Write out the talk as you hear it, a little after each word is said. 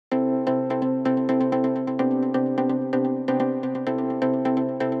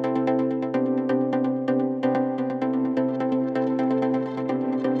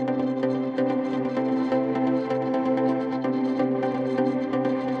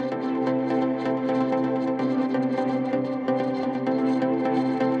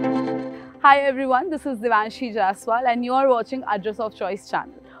Hi everyone, this is 𝐜𝐡𝐢𝐧 and you are watching Address of Choice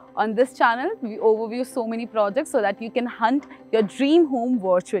channel. On this channel, we overview so many projects so that you can hunt your dream home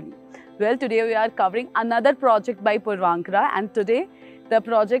virtually. Well, today we are covering another project by Purva, and today the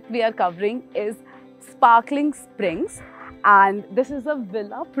project we are covering is Sparkling Springs, and this is a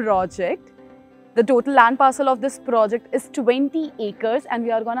villa project. The total land parcel of this project is 20 acres and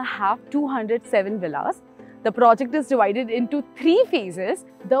we are going to have 207 villas. The project is divided into 3 phases.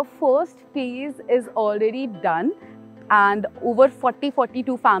 The first phase is already done and over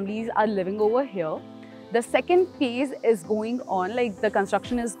 42 families are living over here. The second phase is going on, like the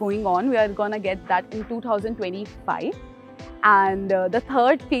construction is going on. We are going to get that in 2025. And the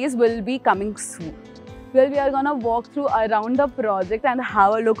third phase will be coming soon. Well, we are going to walk through around the project and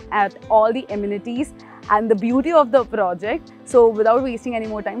have a look at all the amenities and the beauty of the project. So without wasting any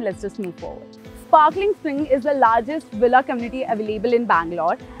more time, let's just move forward. Sparkling Spring is the largest villa community available in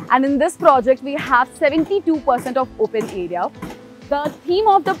Bangalore, and in this project we have 72% of open area. The theme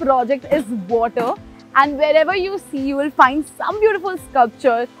of the project is water, and wherever you see you will find some beautiful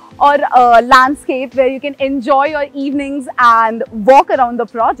sculpture or landscape where you can enjoy your evenings and walk around the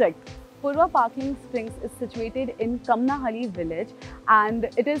project. Purva Sparkling Springs is situated in 𝐜𝐡𝐚𝐧𝐧 village and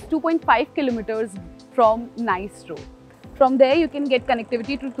it is 2.5 kilometers from Nice Road. From there, you can get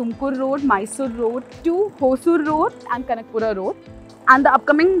connectivity to Tumkur Road, Mysore Road, to Hosur Road and Kanakpura Road. And the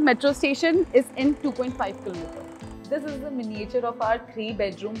upcoming metro station is in 2.5 kilometers. This is the miniature of our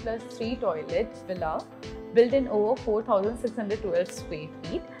 3-bedroom plus 3-toilet villa built in over 4,612 square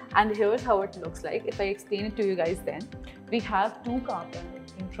feet. And here's how it looks like. If I explain it to you guys then, we have 2 car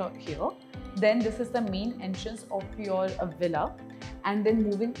parking from here. Then this is the main entrance of your villa. And then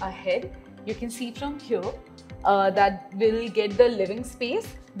moving ahead, you can see from here that we'll get the living space.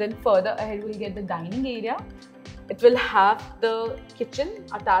 Then further ahead we'll get the dining area. It will have the kitchen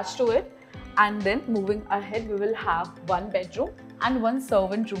attached to it, and then moving ahead we will have 1 bedroom and 1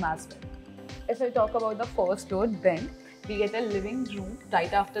 servant room as well. If I talk about the first floor, then we get a living room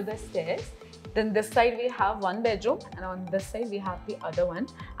right after the stairs. Then this side we have 1 bedroom and on this side we have the other one.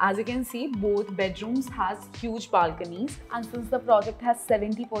 As you can see, both bedrooms has huge balconies, and since the project has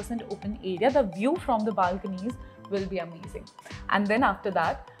 70% open area, the view from the balconies will be amazing. And then after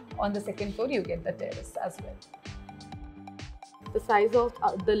that, on the second floor you get the terrace as well. The size of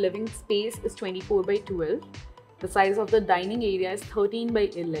the living space is 24 by 12. The size of the dining area is 13 by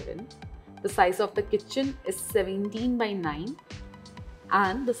 11. The size of the kitchen is 17 by 9.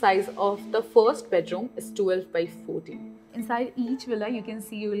 And the size of the first bedroom is 12 by 14. Inside each villa, you can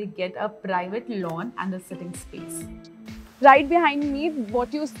see you will get a private lawn and a sitting space. Right behind me,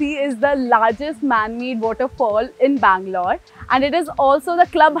 what you see is the largest man-made waterfall in Bangalore, and it is also the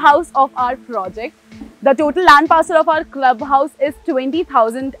clubhouse of our project. The total land parcel of our clubhouse is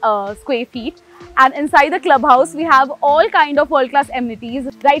 20,000 square feet. And inside the clubhouse, we have all kind of world-class amenities,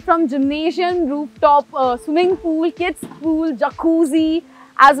 right from gymnasium, rooftop, swimming pool, kids pool, jacuzzi,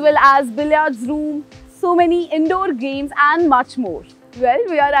 as well as billiards room, so many indoor games and much more. Well,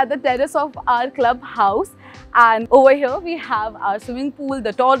 we are at the terrace of our clubhouse, and over here we have our swimming pool,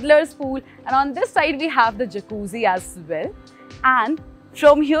 the toddlers pool, and on this side we have the jacuzzi as well. And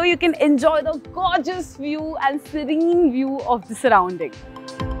from here you can enjoy the gorgeous view and serene view of the surrounding.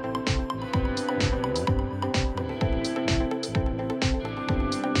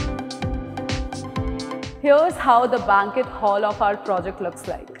 Here's how the banquet hall of our project looks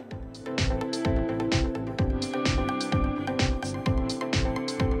like.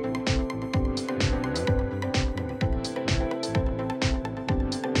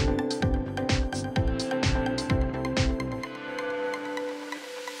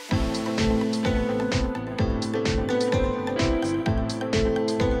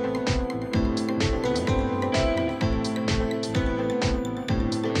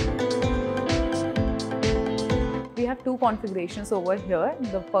 We have 2 configurations over here.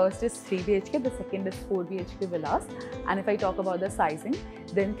 The first is 3 BHK, the second is 4 BHK villas. And if I talk about the sizing,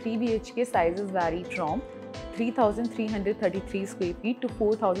 then 3 BHK sizes vary from 3,333 square feet to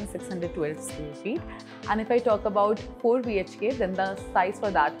 4,612 square feet. And if I talk about 4 BHK, then the size for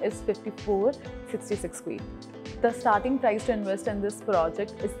that is 5,466 square feet. The starting price to invest in this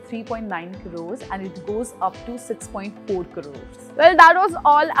project is 3.9 crores and it goes up to 6.4 crores. Well, that was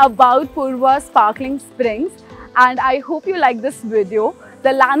all about Purva Sparkling Springs. And I hope you like this video.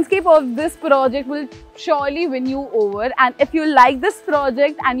 The landscape of this project will surely win you over, and if you like this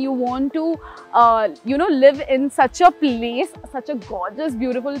project and you want to live in such a place, such a gorgeous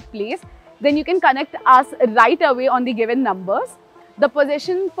beautiful place, then you can connect us right away on the given numbers. The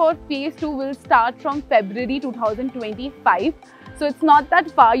possession for phase 2 will start from February 2025. So it's not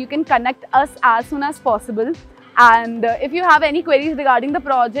that far. You can connect us as soon as possible. And if you have any queries regarding the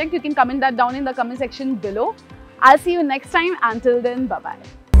project, you can comment that down in the comment section below. I'll see you next time. Until then,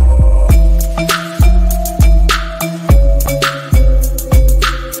 bye-bye.